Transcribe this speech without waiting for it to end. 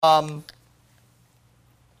I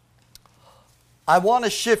want to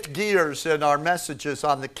shift gears in our messages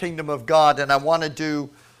on the kingdom of God, and I want to do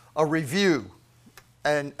a review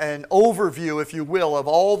and an overview, if you will, of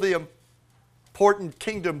all the important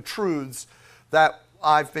kingdom truths that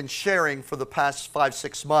I've been sharing for the past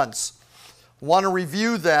 5-6 months. I want to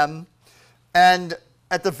review them, and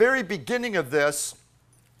at the very beginning of this,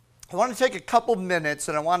 I want to take a couple minutes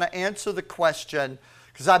and I want to answer the question,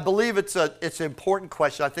 because I believe it's an important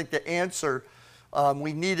question. I think the answer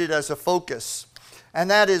we need it as a focus.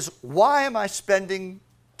 And that is, why am I spending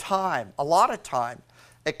time, a lot of time,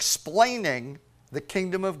 explaining the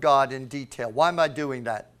kingdom of God in detail? Why am I doing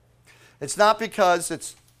that? It's not because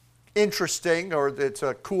it's interesting or it's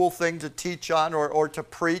a cool thing to teach on or to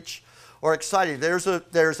preach or exciting. There's a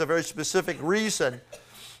very specific reason.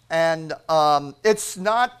 And it is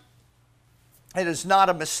not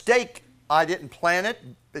a mistake. I didn't plan it.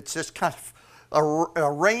 It's just kind of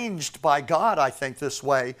arranged by God, I think, this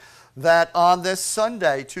way, that on this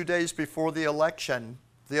Sunday, 2 days before the election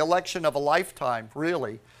of a lifetime,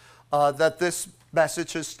 really, that this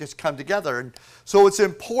message has come together. And so it's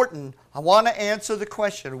important. I want to answer the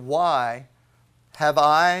question, why have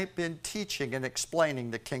I been teaching and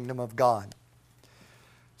explaining the kingdom of God?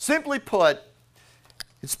 Simply put,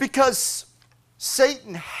 it's because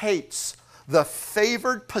Satan hates the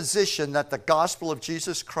favored position that the gospel of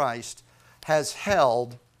Jesus Christ has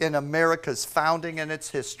held in America's founding and its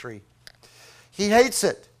history. He hates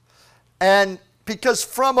it. And because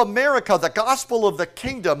from America, the gospel of the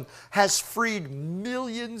kingdom has freed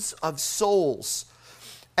millions of souls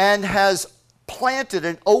and has planted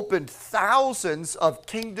and opened thousands of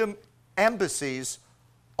kingdom embassies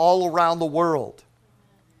all around the world.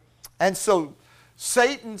 And so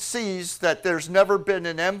Satan sees that there's never been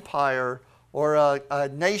an empire or a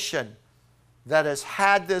nation that has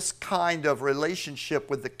had this kind of relationship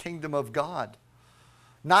with the kingdom of God.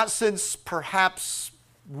 Not since perhaps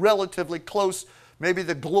relatively close, maybe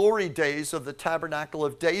the glory days of the tabernacle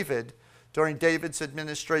of David during David's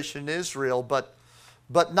administration in Israel, but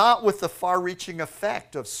not with the far-reaching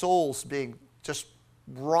effect of souls being just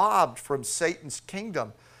robbed from Satan's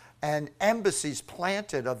kingdom and embassies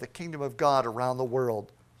planted of the kingdom of God around the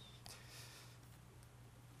world.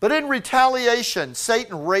 But in retaliation,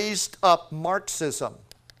 Satan raised up Marxism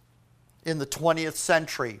in the 20th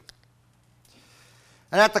century.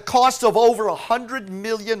 And at the cost of over 100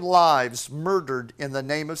 million lives murdered in the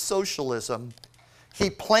name of socialism, he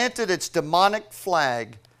planted its demonic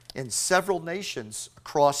flag in several nations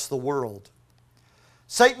across the world.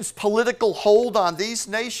 Satan's political hold on these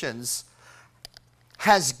nations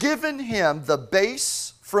has given him the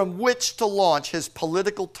base from which to launch his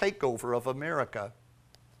political takeover of America.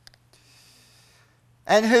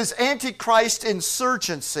 And his Antichrist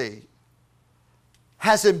insurgency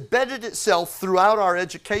has embedded itself throughout our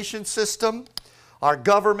education system, our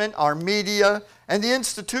government, our media, and the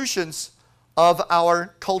institutions of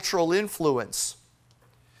our cultural influence.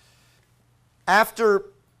 After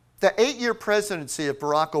the 8-year presidency of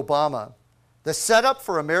Barack Obama, the setup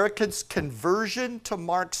for Americans' conversion to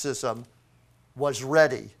Marxism was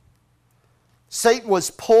ready. Satan was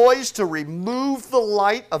poised to remove the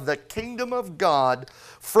light of the kingdom of God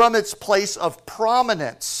from its place of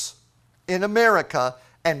prominence in America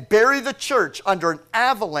and bury the church under an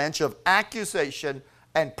avalanche of accusation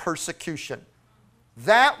and persecution.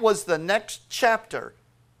 That was the next chapter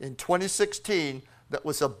in 2016 that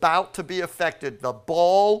was about to be affected. The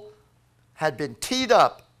ball had been teed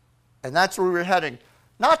up, and that's where we were heading.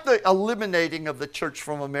 Not the eliminating of the church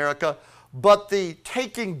from America, but the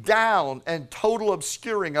taking down and total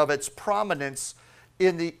obscuring of its prominence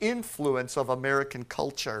in the influence of American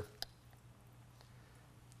culture.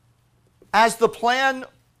 As the plan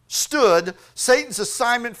stood, Satan's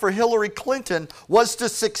assignment for Hillary Clinton was to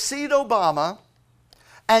succeed Obama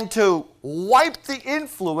and to wipe the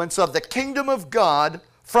influence of the kingdom of God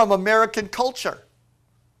from American culture.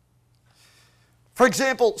 For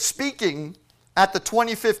example, speaking at the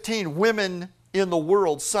 2015 Women in the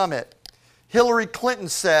World Summit, Hillary Clinton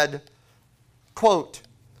said, quote,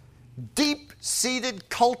 "Deep-seated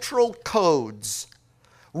cultural codes,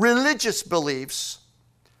 religious beliefs,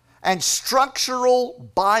 and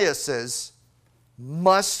structural biases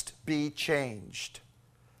must be changed."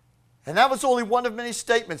 And that was only one of many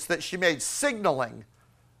statements that she made, signaling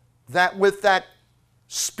that with that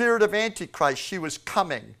spirit of Antichrist, she was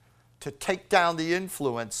coming to take down the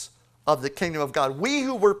influence of the kingdom of God. We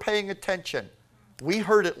who were paying attention, we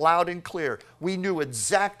heard it loud and clear. We knew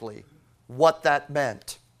exactly what that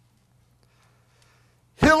meant.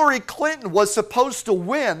 Hillary Clinton was supposed to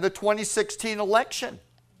win the 2016 election.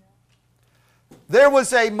 There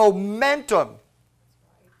was a momentum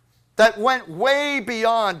that went way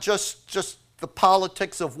beyond just the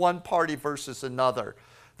politics of one party versus another.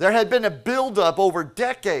 There had been a buildup over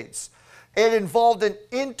decades. It involved an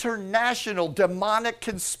international demonic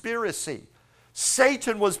conspiracy.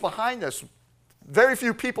 Satan was behind this. Very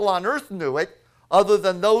few people on earth knew it, other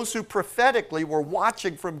than those who prophetically were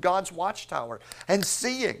watching from God's watchtower and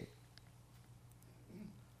seeing.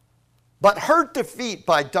 But her defeat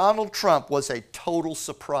by Donald Trump was a total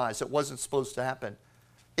surprise. It wasn't supposed to happen.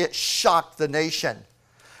 It shocked the nation.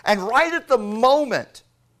 And right at the moment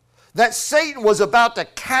that Satan was about to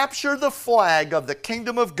capture the flag of the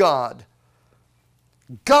kingdom of God,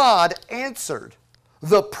 God answered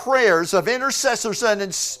the prayers of intercessors and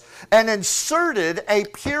inserted a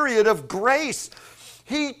period of grace.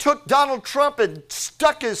 He took Donald Trump and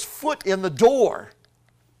stuck his foot in the door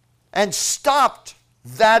and stopped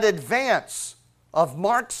that advance of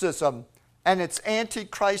Marxism and its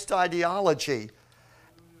antichrist ideology,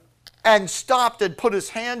 and stopped and put his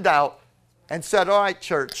hand out and said, all right,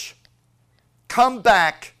 church, come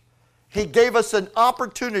back. He gave us an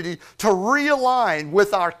opportunity to realign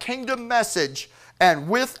with our kingdom message and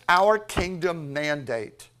with our kingdom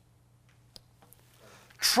mandate.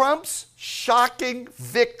 Trump's shocking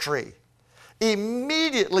victory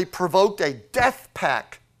immediately provoked a death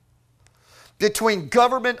pact between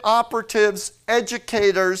government operatives,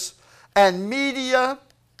 educators, and media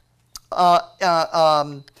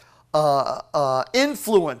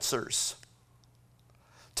influencers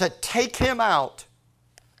to take him out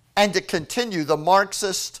and to continue the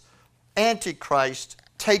Marxist antichrist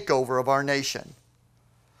takeover of our nation.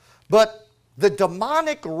 But the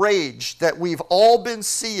demonic rage that we've all been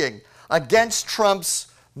seeing against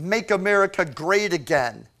Trump's Make America Great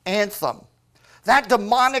Again anthem, that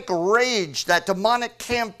demonic rage, that demonic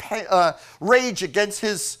rage against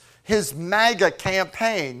his MAGA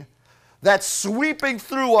campaign that's sweeping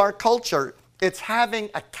through our culture, it's having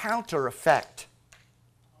a counter effect.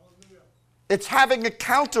 It's having a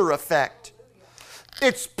counter effect.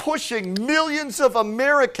 It's pushing millions of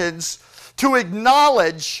Americans to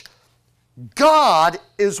acknowledge God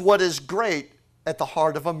is what is great at the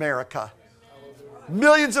heart of America.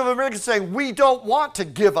 Millions of Americans saying, we don't want to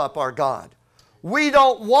give up our God. We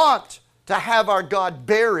don't want to have our God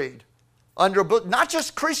buried under, not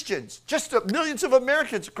just Christians, just millions of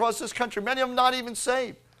Americans across this country, many of them not even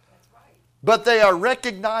saved. But they are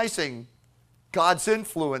recognizing God's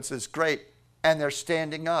influence is great, and they're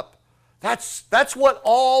standing up. That's what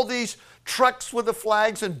all these trucks with the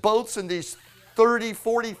flags and boats and these 30,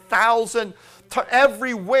 40,000,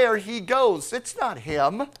 everywhere he goes. It's not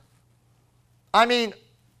him. I mean,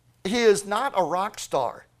 he is not a rock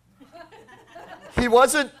star. He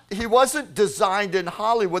wasn't designed in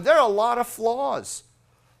Hollywood. There are a lot of flaws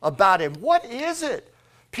about him. What is it?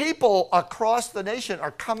 People across the nation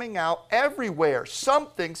are coming out everywhere.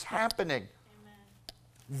 Something's happening. Amen.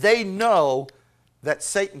 They know that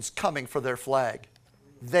Satan's coming for their flag.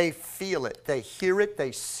 They feel it. They hear it.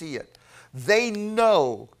 They see it. They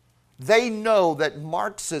know that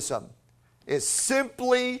Marxism is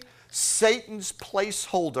simply Satan's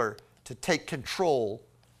placeholder to take control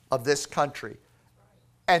of this country.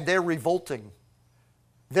 And they're revolting.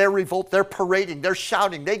 They're parading. They're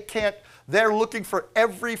shouting. They're looking for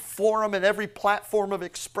every forum and every platform of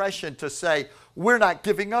expression to say, we're not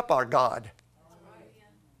giving up our God.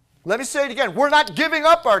 Let me say it again. We're not giving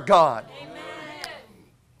up our God. Amen.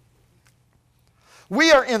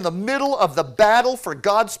 We are in the middle of the battle for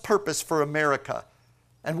God's purpose for America.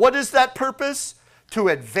 And what is that purpose? To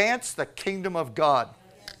advance the kingdom of God.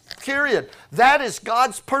 Period. That is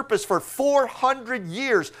God's purpose for 400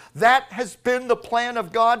 years. That has been the plan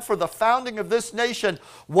of God for the founding of this nation,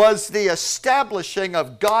 was the establishing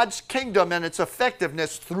of God's kingdom and its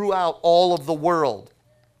effectiveness throughout all of the world.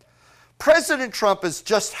 President Trump is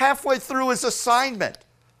just halfway through his assignment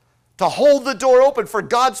to hold the door open for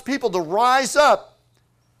God's people to rise up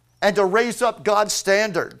and to raise up God's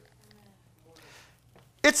standard.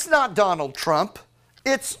 It's not Donald Trump.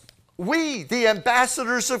 It's we, the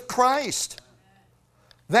ambassadors of Christ,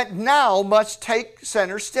 that now must take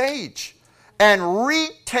center stage and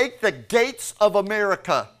retake the gates of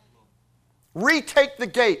America. Retake the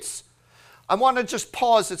gates. I want to just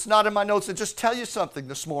pause, it's not in my notes, and just tell you something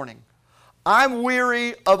this morning. I'm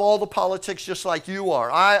weary of all the politics just like you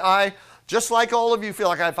are. I just like all of you, feel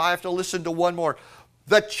like if I have to listen to one more.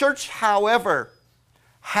 The church, however,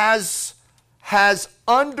 has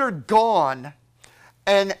undergone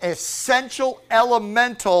an essential,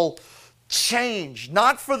 elemental change,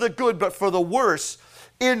 not for the good, but for the worse,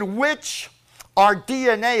 in which our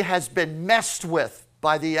DNA has been messed with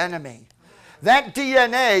by the enemy. That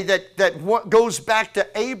DNA that goes back to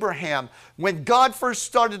Abraham, when God first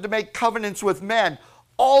started to make covenants with men,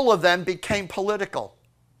 all of them became political.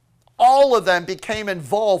 All of them became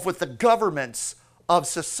involved with the governments of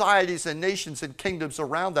societies and nations and kingdoms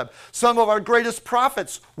around them. Some of our greatest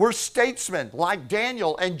prophets were statesmen like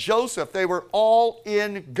Daniel and Joseph. They were all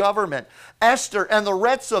in government. Esther and the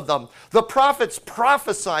rest of them. The prophets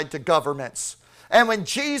prophesied to governments. And when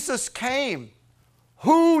Jesus came,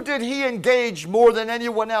 who did he engage more than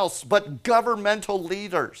anyone else but governmental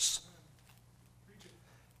leaders?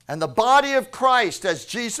 And the body of Christ, as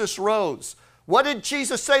Jesus rose, what did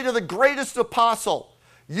Jesus say to the greatest apostle?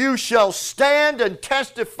 You shall stand and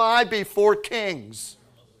testify before kings.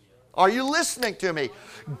 Are you listening to me?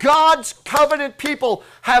 God's covenant people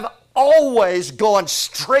have always gone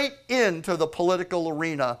straight into the political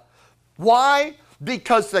arena. Why?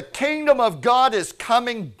 Because the kingdom of God is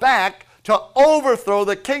coming back to overthrow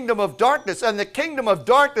the kingdom of darkness. And the kingdom of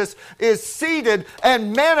darkness is seated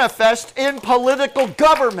and manifest in political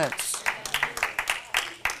governments.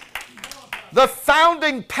 The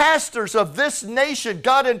founding pastors of this nation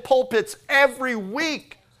got in pulpits every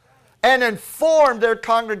week and informed their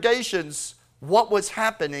congregations what was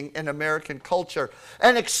happening in American culture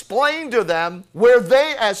and explained to them where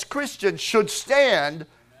they as Christians should stand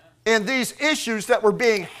in these issues that were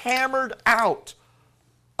being hammered out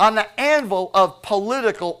on the anvil of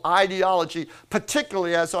political ideology,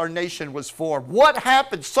 particularly as our nation was formed. What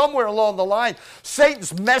happened somewhere along the line?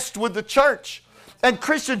 Satan's messed with the church. And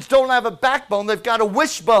Christians don't have a backbone, they've got a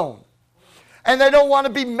wishbone. And they don't want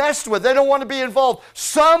to be messed with, they don't want to be involved.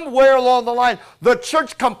 Somewhere along the line, the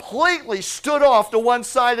church completely stood off to one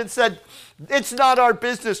side and said, it's not our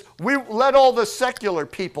business. We let all the secular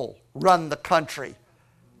people run the country.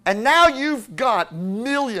 And now you've got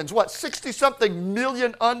millions, 60-something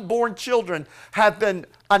million unborn children have been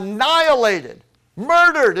annihilated,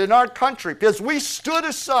 murdered in our country because we stood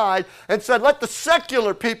aside and said, let the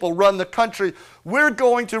secular people run the country. We're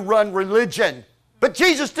going to run religion. But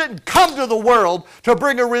Jesus didn't come to the world to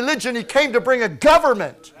bring a religion. He came to bring a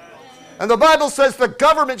government. And the Bible says the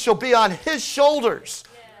government shall be on his shoulders.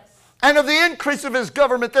 And of the increase of his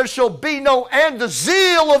government there shall be no end. The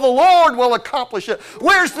zeal of the Lord will accomplish it.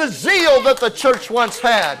 Where's the zeal that the church once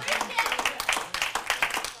had?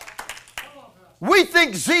 We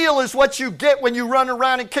think zeal is what you get when you run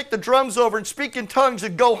around and kick the drums over and speak in tongues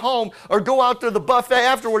and go home or go out to the buffet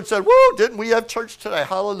afterwards and say, woo, didn't we have church today?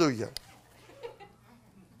 Hallelujah.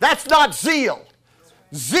 That's not zeal.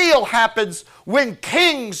 Zeal happens when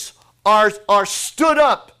kings are stood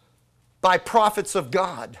up by prophets of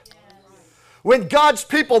God. When God's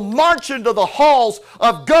people march into the halls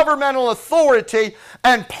of governmental authority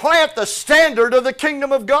and plant the standard of the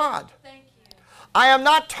kingdom of God. I am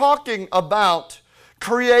not talking about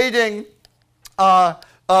creating a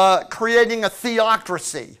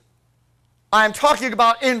theocracy. I am talking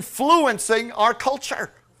about influencing our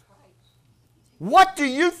culture. What do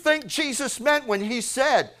you think Jesus meant when he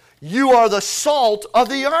said, you are the salt of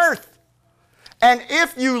the earth? And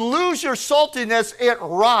if you lose your saltiness, it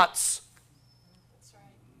rots.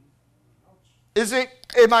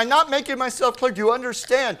 Am I not making myself clear? Do you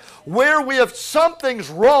understand where we have something's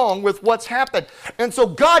wrong with what's happened? And so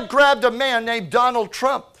God grabbed a man named Donald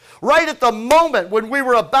Trump right at the moment when we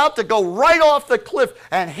were about to go right off the cliff,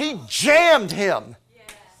 and he jammed him.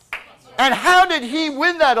 And how did he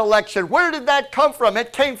win that election? Where did that come from?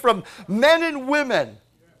 It came from men and women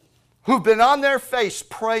who've been on their face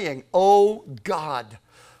praying, oh God,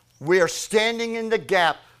 we are standing in the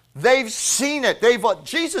gap. They've seen it.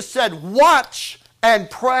 Jesus said, watch and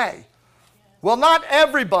pray. Well, not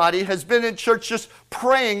everybody has been in church just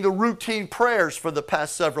praying the routine prayers for the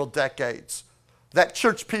past several decades that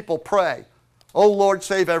church people pray. Oh, Lord,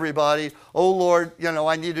 save everybody. Oh, Lord,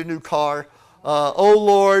 I need a new car. Oh,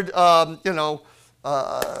 Lord,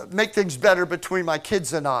 make things better between my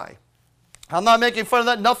kids and I. I'm not making fun of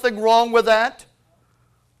that. Nothing wrong with that.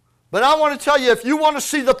 But I want to tell you, if you want to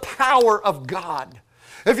see the power of God,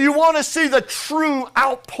 if you want to see the true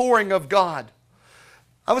outpouring of God.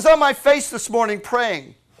 I was on my face this morning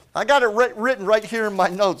praying. I got it written right here in my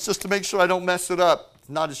notes just to make sure I don't mess it up.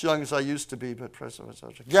 Not as young as I used to be, but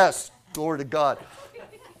yes, glory to God.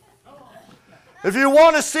 If you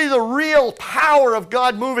want to see the real power of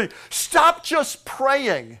God moving, stop just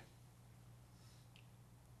praying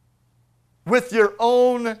with your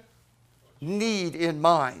own need in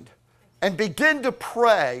mind and begin to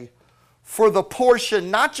pray for the portion,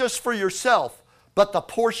 not just for yourself, but the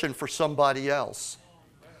portion for somebody else.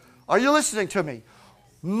 Are you listening to me?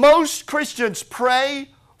 Most Christians pray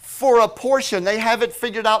for a portion. They have it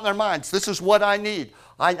figured out in their minds. This is what I need.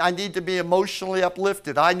 I need to be emotionally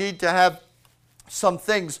uplifted. I need to have some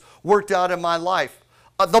things worked out in my life.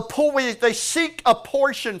 They seek a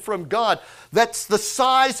portion from God that's the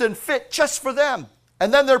size and fit just for them.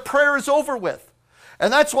 And then their prayer is over with.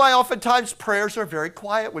 And that's why oftentimes prayers are very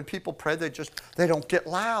quiet. When people pray, they don't get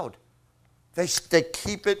loud. They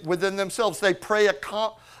keep it within themselves. They pray a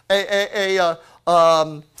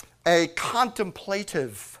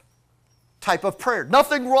contemplative type of prayer.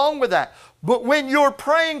 Nothing wrong with that. But when you're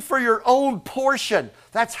praying for your own portion,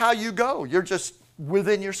 that's how you go. You're just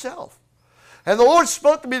within yourself. And the Lord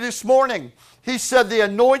spoke to me this morning. He said the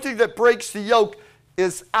anointing that breaks the yoke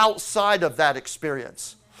is outside of that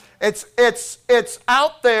experience. It's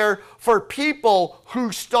out there for people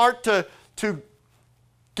who start to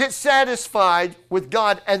get satisfied with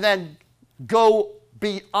God and then go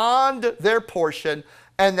beyond their portion,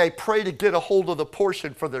 and they pray to get a hold of the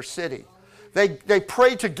portion for their city. They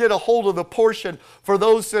pray to get a hold of the portion for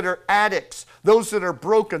those that are addicts, those that are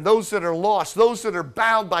broken, those that are lost, those that are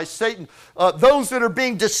bound by Satan, those that are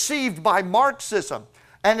being deceived by Marxism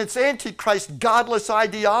and its antichrist godless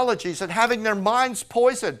ideologies and having their minds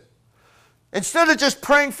poisoned. Instead of just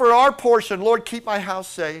praying for our portion, Lord, keep my house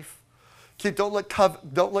safe. Don't let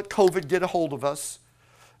COVID get a hold of us.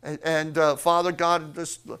 And Father God, you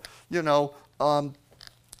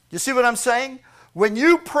see what I'm saying? When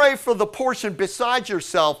you pray for the portion beside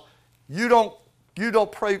yourself, you don't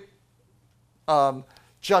pray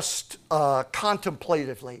just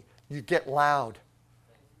contemplatively. You get loud.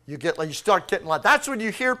 You start getting loud. That's when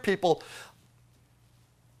you hear people.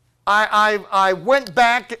 I went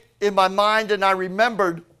back in my mind and I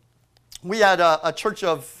remembered we had a church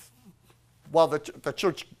of, well, the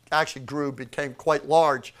church actually grew, became quite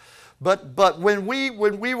large. But when we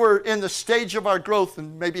were in the stage of our growth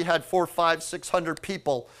and maybe had 400, 500, 600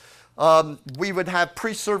 people, we would have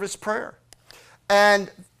pre-service prayer.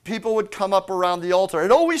 And people would come up around the altar.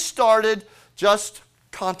 It always started just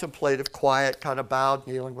contemplative, quiet, kind of bowed,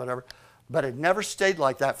 kneeling, whatever. But it never stayed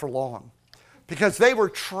like that for long. Because they were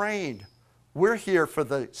trained. We're here for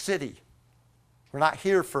the city. We're not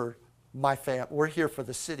here for my family. We're here for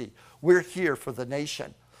the city. We're here for the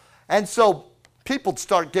nation. And so you'd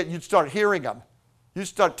start hearing them. You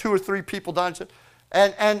start 2 or 3 people down.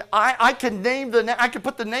 And I can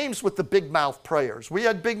put the names with the big mouth prayers. We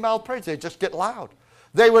had big mouth prayers. They just get loud.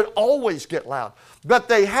 They would always get loud. But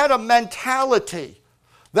they had a mentality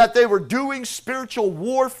that they were doing spiritual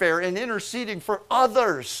warfare and interceding for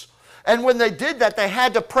others. And when they did that, they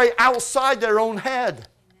had to pray outside their own head.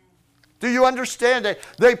 Do you understand it?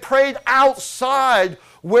 They prayed outside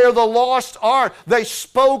where the lost are. They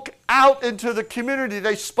spoke out into the community.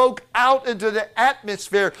 They spoke out into the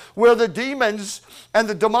atmosphere where the demons and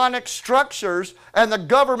the demonic structures and the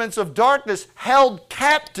governments of darkness held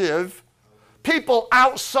captive people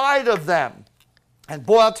outside of them. And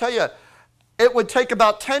boy, I'll tell you, it would take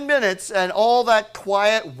about 10 minutes and all that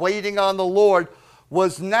quiet waiting on the Lord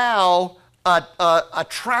was now a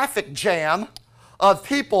traffic jam of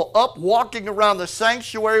people up walking around the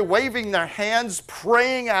sanctuary, waving their hands,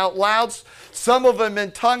 praying out loud, some of them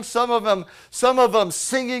in tongues, some of them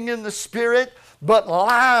singing in the Spirit, but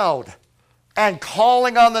loud and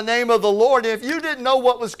calling on the name of the Lord. If you didn't know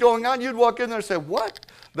what was going on, you'd walk in there and say, what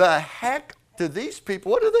the heck do these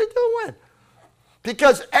people, what are they doing?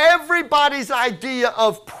 Because everybody's idea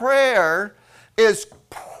of prayer is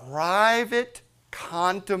private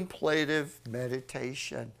contemplative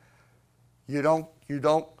meditation. You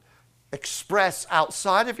don't express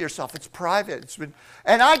outside of yourself. It's private.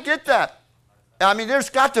 And I get that. I mean, there's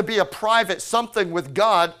got to be a private something with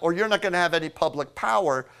God, or you're not going to have any public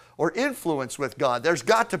power or influence with God. There's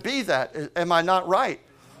got to be that. Am I not right?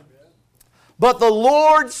 But the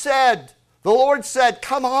Lord said,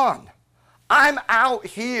 come on. I'm out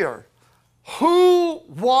here. Who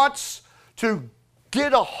wants to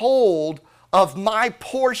get a hold of my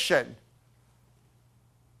portion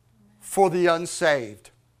for the unsaved?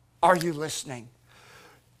 Are you listening?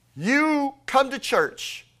 You come to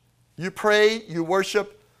church, you pray, you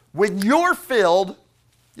worship. When you're filled,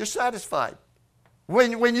 you're satisfied.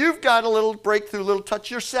 When you've got a little breakthrough, a little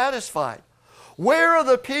touch, you're satisfied. Where are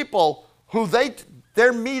the people who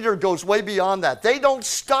their meter goes way beyond that? They don't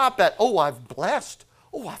stop at, oh, I'm blessed.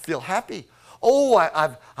 Oh, I feel happy. Oh,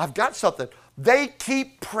 I've got something. They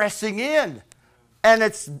keep pressing in. And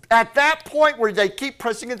it's at that point where they keep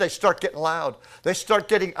pressing in, they start getting loud. They start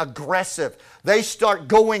getting aggressive. They start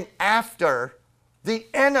going after the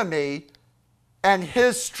enemy and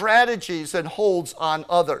his strategies and holds on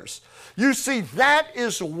others. You see, that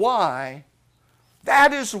is why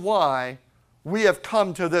we have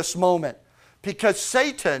come to this moment. Because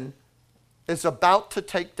Satan is about to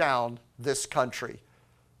take down this country.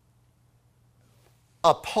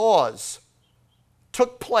 A pause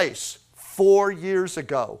took place 4 years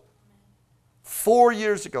ago. 4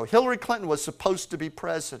 years ago. Hillary Clinton was supposed to be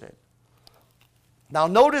president. Now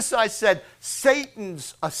notice I said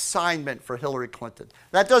Satan's assignment for Hillary Clinton.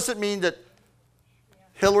 That doesn't mean that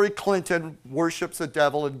Hillary Clinton worships the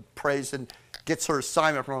devil and prays and gets her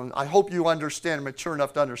assignment from him. I hope you understand, mature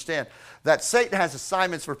enough to understand, that Satan has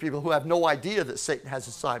assignments for people who have no idea that Satan has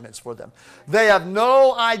assignments for them. They have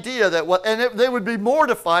no idea that they would be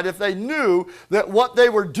mortified if they knew that what they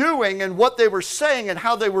were doing and what they were saying and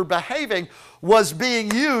how they were behaving was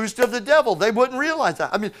being used of the devil. They wouldn't realize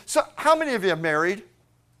that. I mean, so how many of you are married?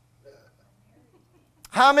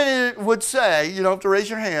 How many would say, you don't have to raise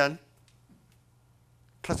your hand,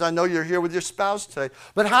 because I know you're here with your spouse today,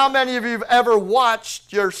 but how many of you have ever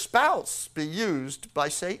watched your spouse be used by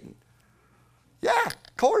Satan? Yeah,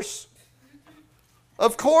 of course.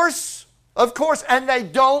 Of course. Of course. And they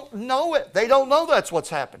don't know it. They don't know that's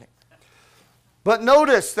what's happening. But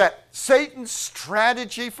notice that Satan's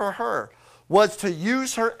strategy for her was to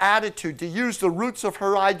use her attitude, to use the roots of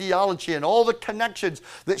her ideology and all the connections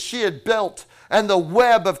that she had built and the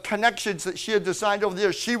web of connections that she had designed over the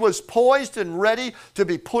years. She was poised and ready to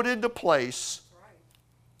be put into place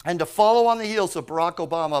and to follow on the heels of Barack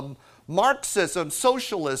Obama. Marxism,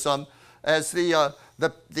 socialism, as the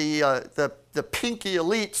pinky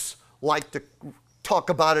elites like to talk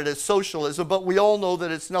about it as socialism, but we all know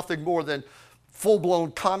that it's nothing more than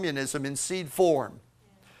full-blown communism in seed form.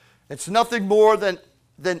 It's nothing more than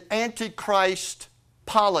antichrist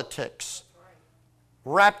politics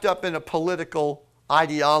wrapped up in a political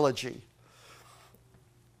ideology.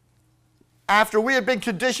 After we had been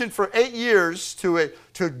conditioned for 8 years to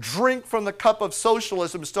drink from the cup of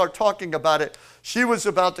socialism and start talking about it, she was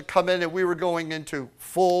about to come in and we were going into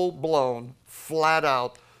full-blown,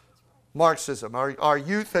 flat-out Marxism. Our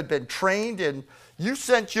youth had been trained, and you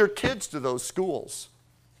sent your kids to those schools,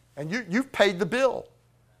 and you've paid the bill.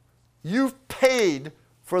 You've paid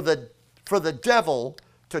for the devil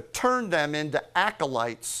to turn them into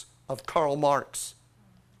acolytes of Karl Marx.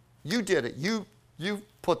 You did it. You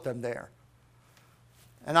put them there.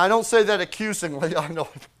 And I don't say that accusingly. I know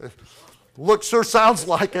it sure sounds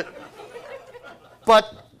like it.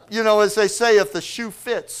 But, you know, as they say, if the shoe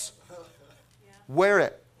fits, wear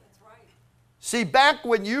it. See, back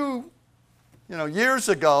when years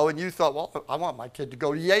ago, and you thought, well, I want my kid to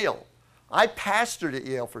go to Yale. I pastored at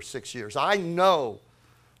Yale for 6 years. I know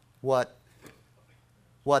what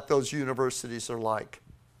those universities are like.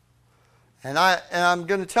 And I'm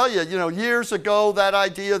going to tell you, years ago, that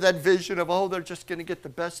idea, that vision of, they're just going to get the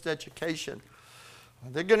best education.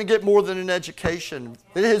 They're going to get more than an education.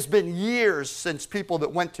 It has been years since people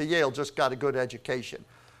that went to Yale just got a good education.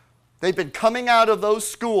 They've been coming out of those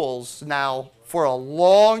schools now for a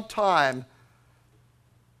long time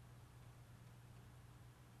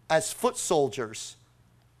as foot soldiers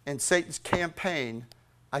in Satan's campaign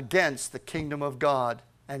against the kingdom of God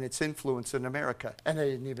and its influence in America. And they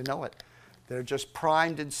didn't even know it. They're just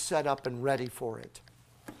primed and set up and ready for it.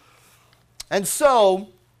 And so,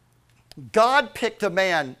 God picked a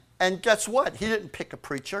man, and guess what? He didn't pick a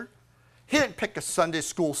preacher. He didn't pick a Sunday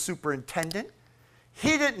school superintendent.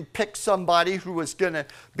 He didn't pick somebody who was going to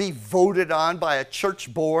be voted on by a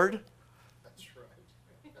church board. That's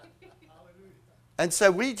right. And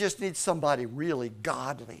so we just need somebody really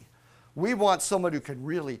godly. We want someone who can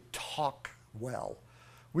really talk well.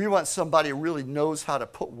 We want somebody who really knows how to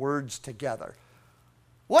put words together.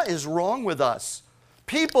 What is wrong with us?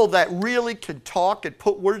 People that really can talk and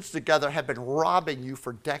put words together have been robbing you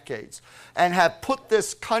for decades and have put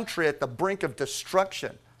this country at the brink of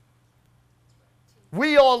destruction.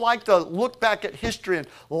 We all like to look back at history and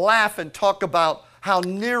laugh and talk about how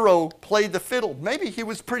Nero played the fiddle. Maybe he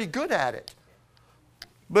was pretty good at it.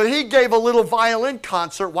 But he gave a little violin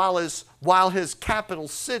concert while his capital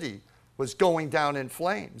city was going down in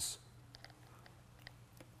flames.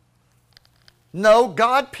 No,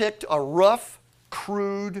 God picked a rough,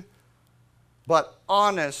 crude, but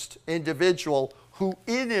honest individual who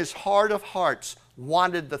in his heart of hearts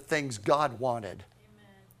wanted the things God wanted.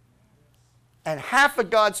 Amen. And half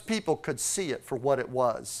of God's people could see it for what it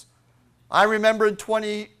was. I remember in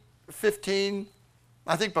 2015,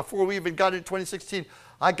 I think before we even got into 2016,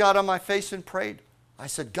 I got on my face and prayed. I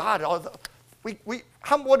said, God,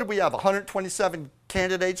 what did we have, 127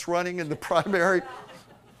 candidates running in the primary?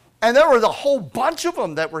 And there was a whole bunch of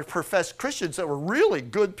them that were professed Christians that were really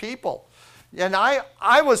good people. And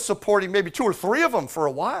I was supporting maybe 2 or 3 of them for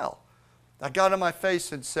a while. I got on my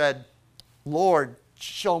face and said, Lord,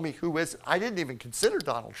 show me who is it. I didn't even consider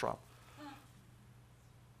Donald Trump.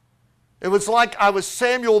 It was like I was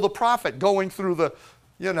Samuel the prophet going through the,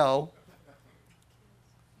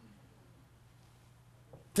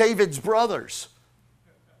 David's brothers.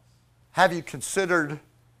 Have you considered?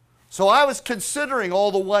 So I was considering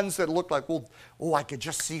all the ones that looked like, I could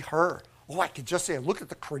just see her. I could just see her. Look at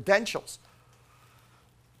the credentials.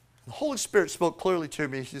 The Holy Spirit spoke clearly to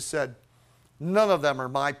me. He said, none of them are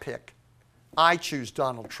my pick. I choose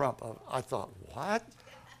Donald Trump. I thought, what?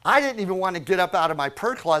 I didn't even want to get up out of my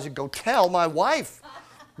prayer closet and go tell my wife.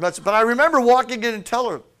 But I remember walking in and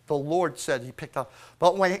telling her, the Lord said he picked up.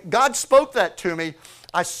 But when God spoke that to me,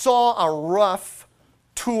 I saw a rough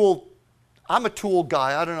tool. I'm a tool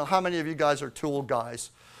guy. I don't know how many of you guys are tool guys.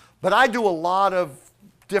 But I do a lot of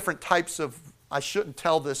different types of, I shouldn't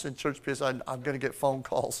tell this in church because I'm going to get phone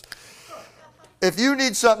calls. If you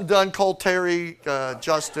need something done, call Terry,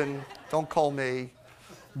 Justin. Don't call me.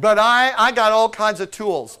 But I got all kinds of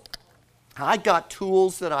tools. I got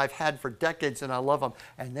tools that I've had for decades, and I love them.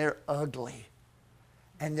 And they're ugly.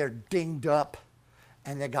 And they're dinged up.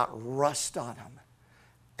 And they got rust on them.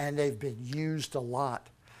 And they've been used a lot.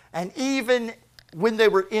 And even when they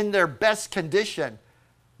were in their best condition,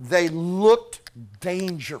 they looked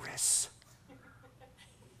dangerous.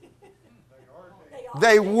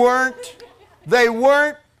 They weren't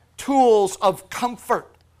tools of comfort.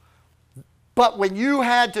 But when you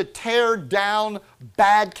had to tear down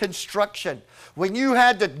bad construction, when you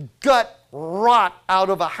had to gut rot out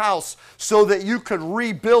of a house so that you could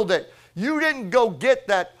rebuild it, you didn't go get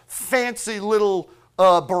that fancy little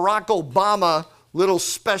Barack Obama little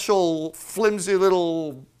special flimsy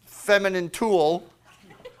little feminine tool.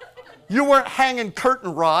 You weren't hanging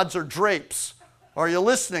curtain rods or drapes. Are you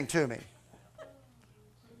listening to me?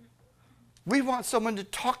 We want someone to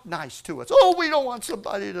talk nice to us. Oh, we don't want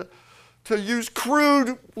somebody to use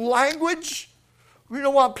crude language. We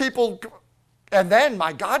don't want people. And then,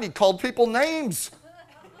 my God, he called people names.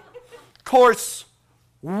 Of course,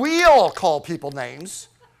 we all call people names,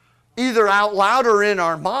 either out loud or in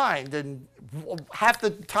our mind. And half the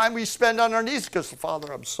time we spend on our knees because,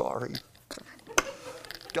 Father, I'm sorry.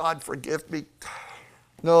 God, forgive me.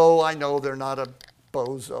 No, I know they're not a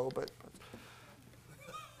bozo,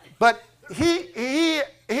 but he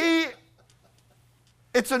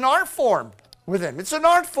it's an art form with him. It's an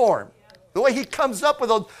art form. The way he comes up with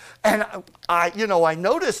those, and I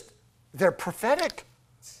noticed they're prophetic.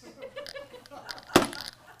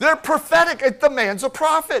 They're prophetic. The man's a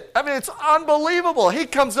prophet. I mean, it's unbelievable. He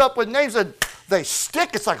comes up with names and they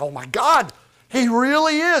stick. It's like, oh my God, he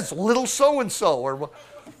really is little so-and-so. Or,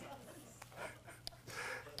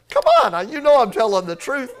 come on, I'm telling the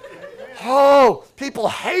truth. Oh, people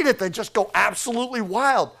hate it. They just go absolutely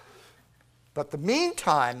wild. But the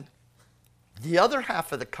meantime, the other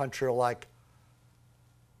half of the country are like,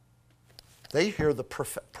 they hear the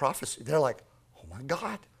prophecy. They're like, oh my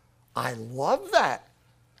God, I love that.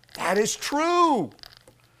 That is true.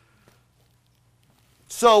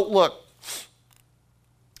 So look,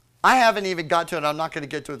 I haven't even got to it. I'm not going to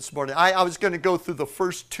get to it this morning. I was going to go through the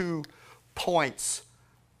first 2 points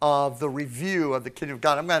of the review of the kingdom of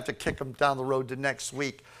God. I'm going to have to kick them down the road to next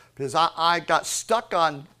week because I got stuck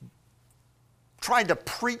on trying to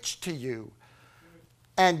preach to you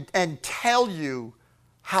and tell you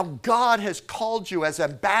how God has called you as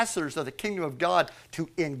ambassadors of the kingdom of God to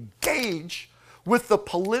engage with the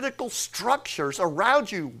political structures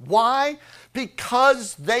around you. Why?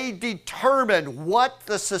 Because they determine what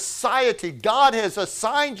the society God has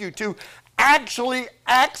assigned you to actually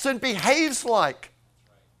acts and behaves like.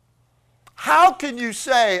 How can you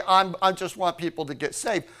say, I just want people to get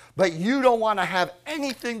saved, but you don't want to have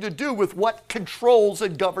anything to do with what controls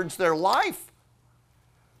and governs their life?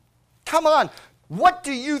 Come on. What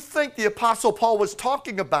do you think the Apostle Paul was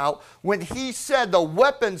talking about when he said the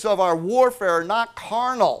weapons of our warfare are not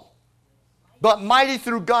carnal, but mighty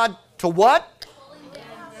through God to what?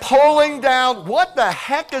 Pulling down. What the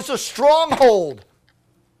heck is a stronghold?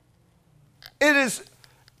 It is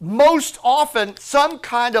most often some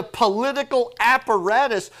kind of political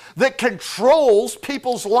apparatus that controls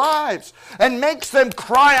people's lives and makes them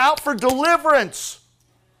cry out for deliverance.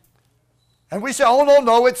 And we say, oh,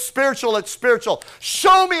 no, it's spiritual, it's spiritual.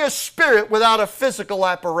 Show me a spirit without a physical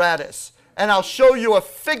apparatus, and I'll show you a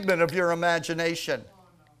figment of your imagination.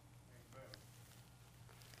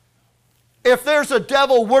 If there's a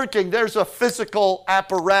devil working, there's a physical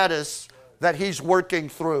apparatus that he's working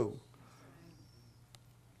through.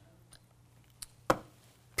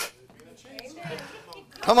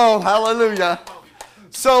 Come on, hallelujah.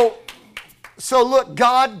 So look,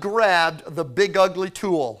 God grabbed the big ugly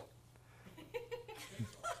tool.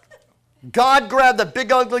 God grabbed the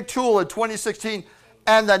big ugly tool in 2016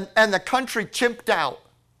 And the country chimped out.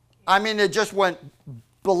 I mean, it just went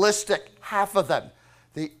ballistic, half of them.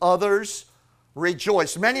 The others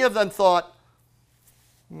rejoiced. Many of them thought,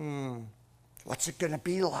 what's it going to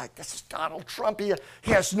be like? This is Donald Trump. He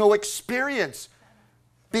has no experience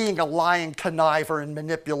being a lying conniver and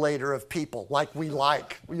manipulator of people like we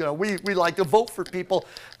like. You know, we like to vote for people,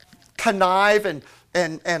 connive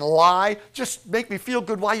and lie. Just make me feel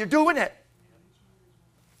good while you're doing it.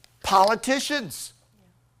 Politicians,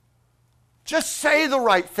 just say the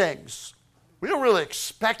right things. We don't really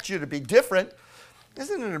expect you to be different.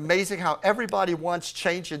 Isn't it amazing how everybody wants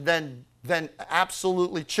change and then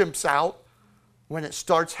absolutely chimps out when it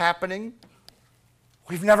starts happening?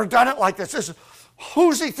 We've never done it like this.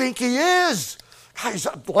 Who's he think he is? He's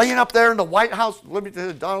laying up there in the White House. Let me tell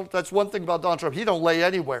you, Donald, that's one thing about Donald Trump. He don't lay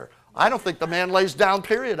anywhere. I don't think the man lays down,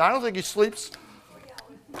 period. I don't think he sleeps.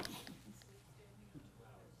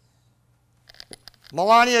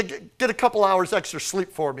 Melania, get a couple hours extra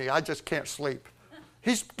sleep for me. I just can't sleep.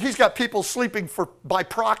 He's got people sleeping by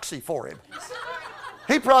proxy for him.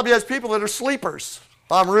 He probably has people that are sleepers.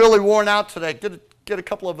 I'm really worn out today. Get a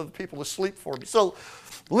couple of other people to sleep for me. So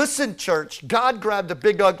listen, church, God grabbed a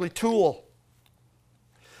big ugly tool.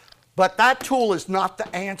 But that tool is not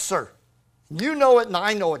the answer. You know it and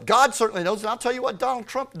I know it. God certainly knows it. I'll tell you what, Donald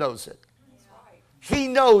Trump knows it. He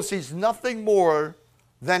knows he's nothing more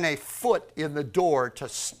than a foot in the door to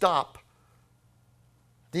stop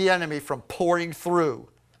the enemy from pouring through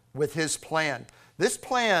with his plan. This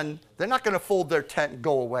plan, they're not going to fold their tent and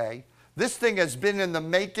go away. This thing has been in the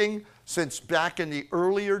making since back in the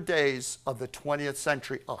earlier days of the 20th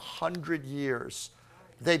century, 100 years.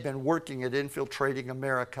 They've been working at infiltrating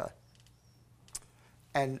America.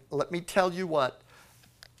 And let me tell you what,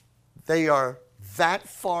 they are that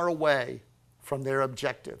far away from their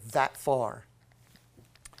objective, that far.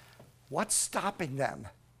 What's stopping them?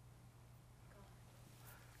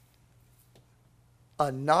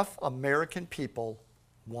 Enough American people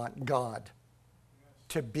want God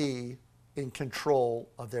to be in control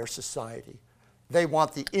of their society. They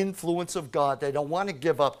want the influence of God. They don't want to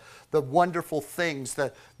give up the wonderful things,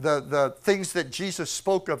 the things that Jesus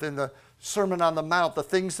spoke of in the Sermon on the Mount, the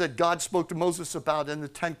things that God spoke to Moses about in the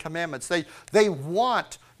Ten Commandments. They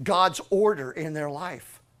want God's order in their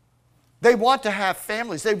life. They want to have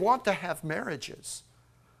families. They want to have marriages.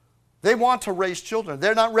 They want to raise children.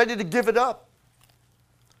 They're not ready to give it up.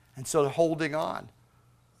 And so they're holding on.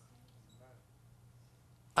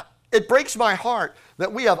 It breaks my heart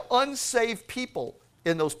that we have unsaved people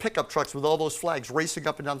in those pickup trucks with all those flags racing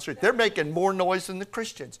up and down the street. They're making more noise than the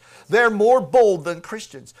Christians. They're more bold than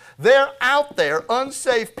Christians. They're out there,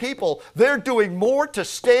 unsaved people. They're doing more to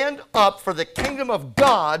stand up for the kingdom of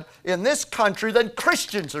God in this country than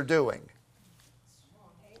Christians are doing.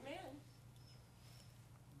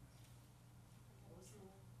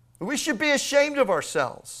 We should be ashamed of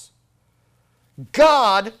ourselves.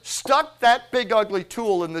 God stuck that big ugly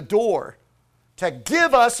tool in the door to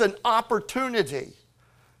give us an opportunity.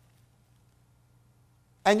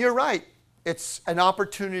 And you're right, it's an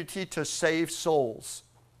opportunity to save souls.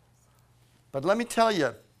 But let me tell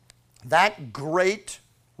you, that great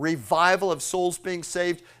revival of souls being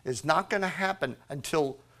saved is not going to happen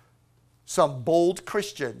until some bold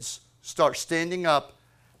Christians start standing up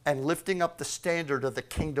and lifting up the standard of the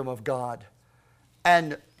kingdom of God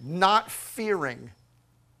and not fearing.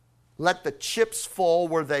 Let the chips fall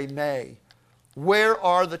where they may. Where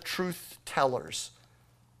are the truth tellers?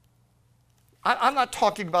 I'm not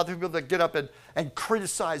talking about the people that get up and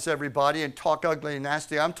criticize everybody and talk ugly and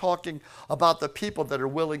nasty. I'm talking about the people that are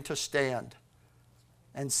willing to stand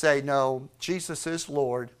and say, no, Jesus is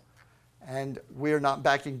Lord, and we're not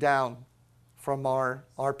backing down from our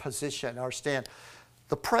position, our stand.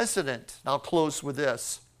 The president, and I'll close with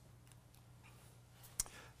this.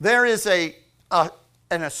 There is an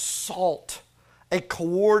assault, a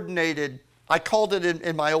coordinated, I called it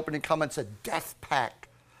in my opening comments, a death pact.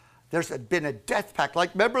 There's been a death pact.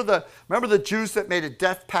 Like, remember the Jews that made a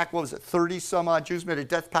death pact? What was it, 30 some odd Jews made a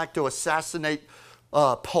death pact to assassinate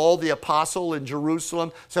Paul the apostle in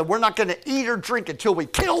Jerusalem? Said, we're not going to eat or drink until we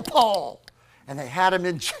kill Paul. And they had him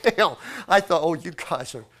in jail. I thought, oh, you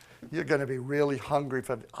guys you're going to be really hungry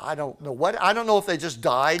for, I don't know what. I don't know if they just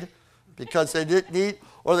died because they didn't eat,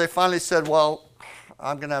 or they finally said, well,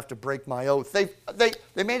 I'm going to have to break my oath. They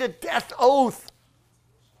made a death oath.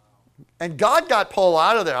 And God got Paul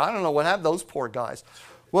out of there. I don't know what happened to those poor guys.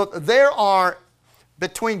 Well, there are,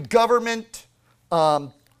 between government,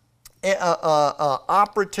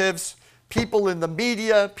 operatives, people in the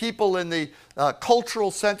media, people in the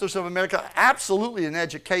cultural centers of America, absolutely in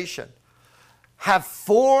education, have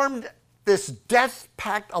formed this death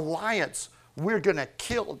pact alliance. We're going to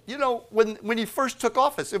kill. You know, when he first took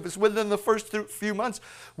office, it was within the first few months,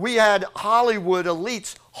 we had Hollywood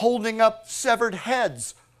elites holding up severed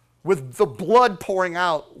heads with the blood pouring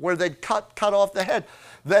out where they'd cut off the head.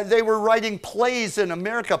 They were writing plays in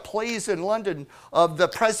America, plays in London of the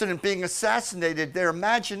president being assassinated. Their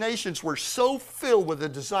imaginations were so filled with a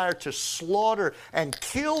desire to slaughter and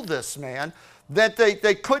kill this man that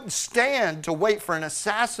they couldn't stand to wait for an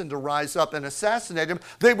assassin to rise up and assassinate him.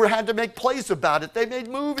 They had to make plays about it. They made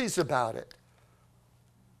movies about it.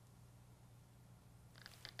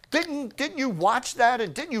 Didn't you watch that,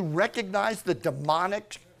 and didn't you recognize the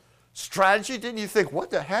demonic strategy? Didn't you think,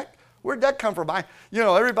 what the heck? Where'd that come from?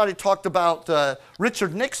 Everybody talked about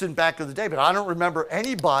Richard Nixon back in the day, but I don't remember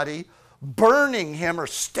anybody burning him or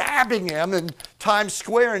stabbing him in Times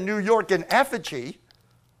Square in New York in effigy.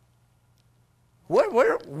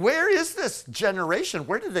 Where is this generation?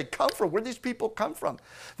 Where did they come from? Where did these people come from?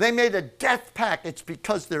 They made a death pact. It's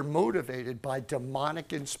because they're motivated by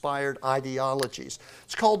demonic-inspired ideologies.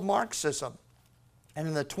 It's called Marxism. And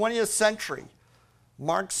in the 20th century,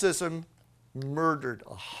 Marxism murdered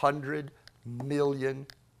 100 million.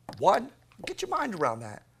 Get your mind around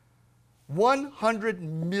that. 100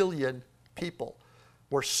 million people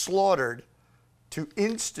were slaughtered to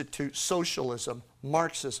institute socialism,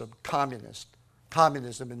 Marxism,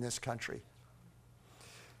 communism in this country.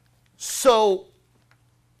 So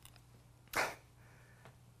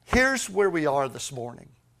here's where we are this morning.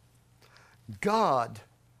 God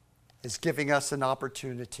is giving us an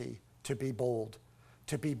opportunity to be bold,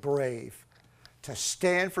 to be brave, to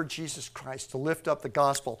stand for Jesus Christ, to lift up the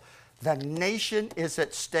gospel. The nation is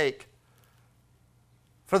at stake.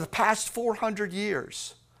 For the past 400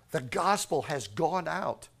 years, the gospel has gone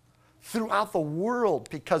out throughout the world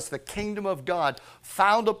because the kingdom of God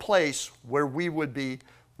found a place where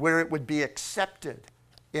it would be accepted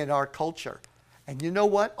in our culture. And you know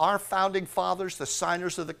what? Our founding fathers, the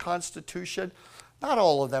signers of the Constitution, not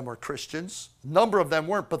all of them were Christians. A number of them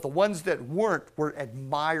weren't, but the ones that weren't were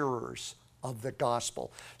admirers of the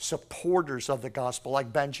gospel, supporters of the gospel,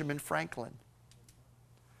 like Benjamin Franklin.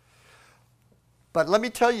 But let me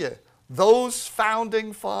tell you, those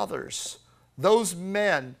founding fathers, those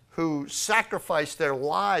men who sacrificed their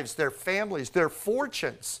lives, their families, their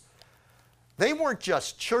fortunes, they weren't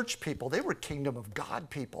just church people, they were kingdom of God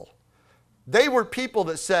people. They were people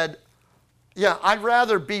that said, yeah, I'd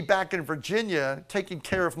rather be back in Virginia taking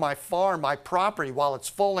care of my farm, my property, while it's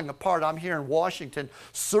falling apart. I'm here in Washington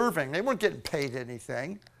serving. They weren't getting paid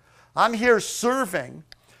anything. I'm here serving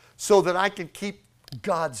so that I can keep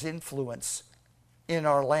God's influence in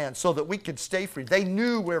our land, so that we could stay free. They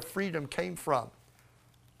knew where freedom came from.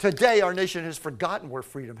 Today, our nation has forgotten where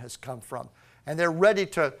freedom has come from. And they're ready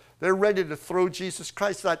to throw Jesus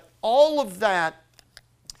Christ. All of that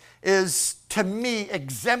is, to me,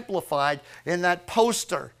 exemplified in that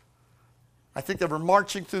poster. I think they were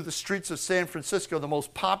marching through the streets of San Francisco, the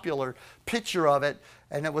most popular picture of it,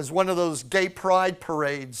 and it was one of those gay pride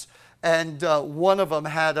parades. And one of them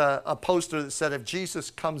had a poster that said, if Jesus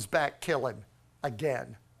comes back, kill him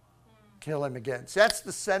again. Kill him again. So that's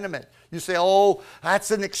the sentiment. You say, oh,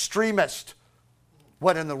 that's an extremist.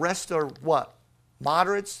 What, and the rest are what?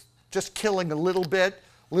 Moderates? Just killing a little bit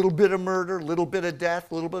of murder, a little bit of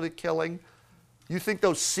death, a little bit of killing. You think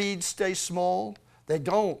those seeds stay small? They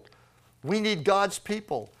don't. We need God's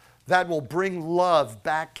people that will bring love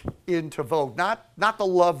back into vogue. Not the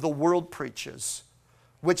love the world preaches,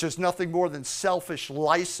 which is nothing more than selfish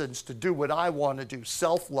license to do what I want to do,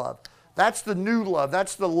 self-love. That's the new love.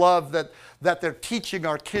 That's the love that they're teaching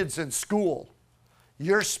our kids in school.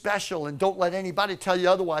 You're special, and don't let anybody tell you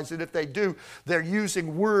otherwise. And if they do, they're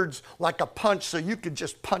using words like a punch, so you can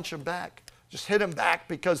just punch them back. Just hit them back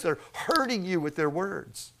because they're hurting you with their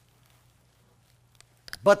words.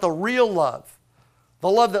 But the real love, the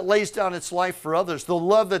love that lays down its life for others, the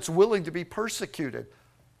love that's willing to be persecuted,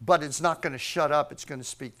 but it's not going to shut up. It's going to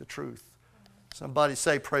speak the truth. Somebody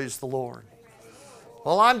say, praise the Lord.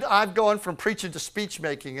 Well, I'm going from preaching to speech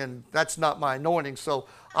making, and that's not my anointing, so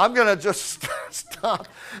I'm going to just stop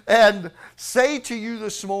and say to you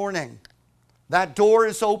this morning, that door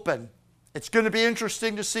is open. It's going to be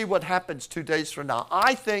interesting to see what happens 2 days from now.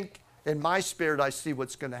 I think, in my spirit, I see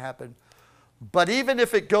what's going to happen. But even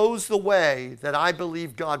if it goes the way that I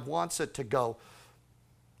believe God wants it to go,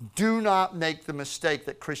 do not make the mistake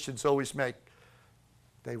that Christians always make.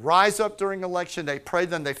 They rise up during election, they pray,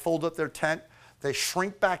 then they fold up their tent, they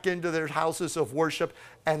shrink back into their houses of worship,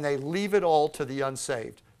 and they leave it all to the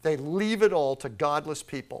unsaved. They leave it all to godless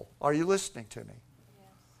people. Are you listening to me? Yes.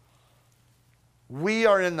 We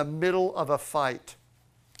are in the middle of a fight.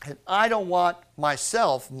 And I don't want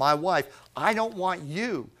myself, my wife, I don't want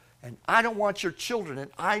you, and I don't want your children,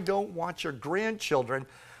 and I don't want your grandchildren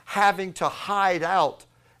having to hide out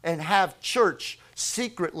and have church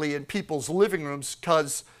secretly in people's living rooms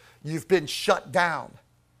because you've been shut down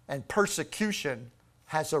and persecution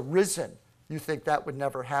has arisen. You think that would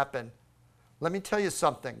never happen. Let me tell you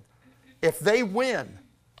something. If they win,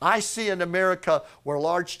 I see in America where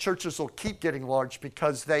large churches will keep getting large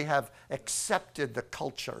because they have accepted the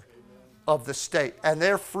culture of the state. And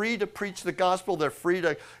they're free to preach the gospel. They're free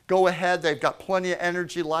to go ahead. They've got plenty of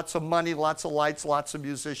energy, lots of money, lots of lights, lots of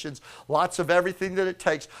musicians, lots of everything that it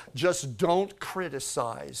takes. Just don't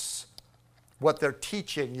criticize what they're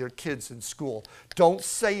teaching your kids in school. Don't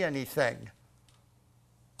say anything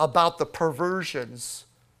about the perversions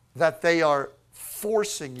that they are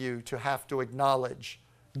forcing you to have to acknowledge.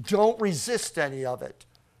 Don't resist any of it.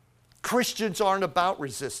 Christians aren't about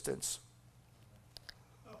resistance.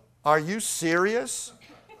 Are you serious?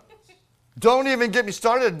 Don't even get me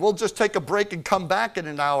started. We'll just take a break and come back in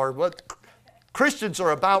an hour. Christians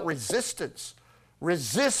are about resistance.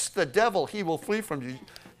 Resist the devil, he will flee from you.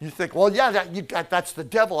 You think, well, yeah, that's the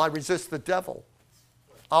devil. I resist the devil.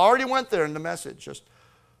 I already went there in the message. Just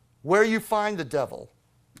where you find the devil,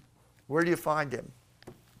 where do you find him?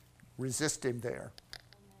 Resist him there.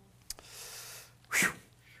 Whew.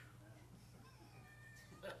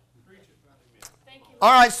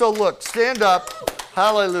 All right, so look, stand up.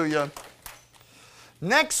 Hallelujah.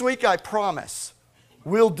 Next week, I promise,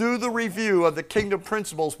 we'll do the review of the kingdom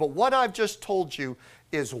principles, but what I've just told you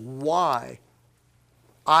is why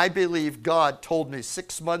I believe God told me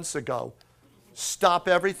 6 months ago, stop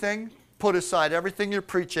everything, put aside everything you're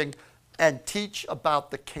preaching, and teach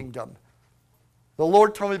about the kingdom. The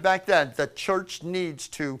Lord told me back then the church needs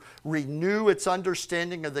to renew its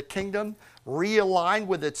understanding of the kingdom, realign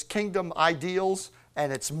with its kingdom ideals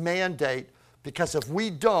and its mandate, because if we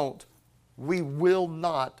don't, we will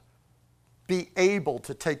not be able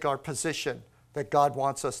to take our position that God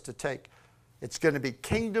wants us to take. It's going to be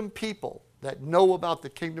kingdom people that know about the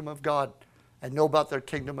kingdom of God and know about their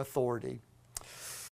kingdom authority.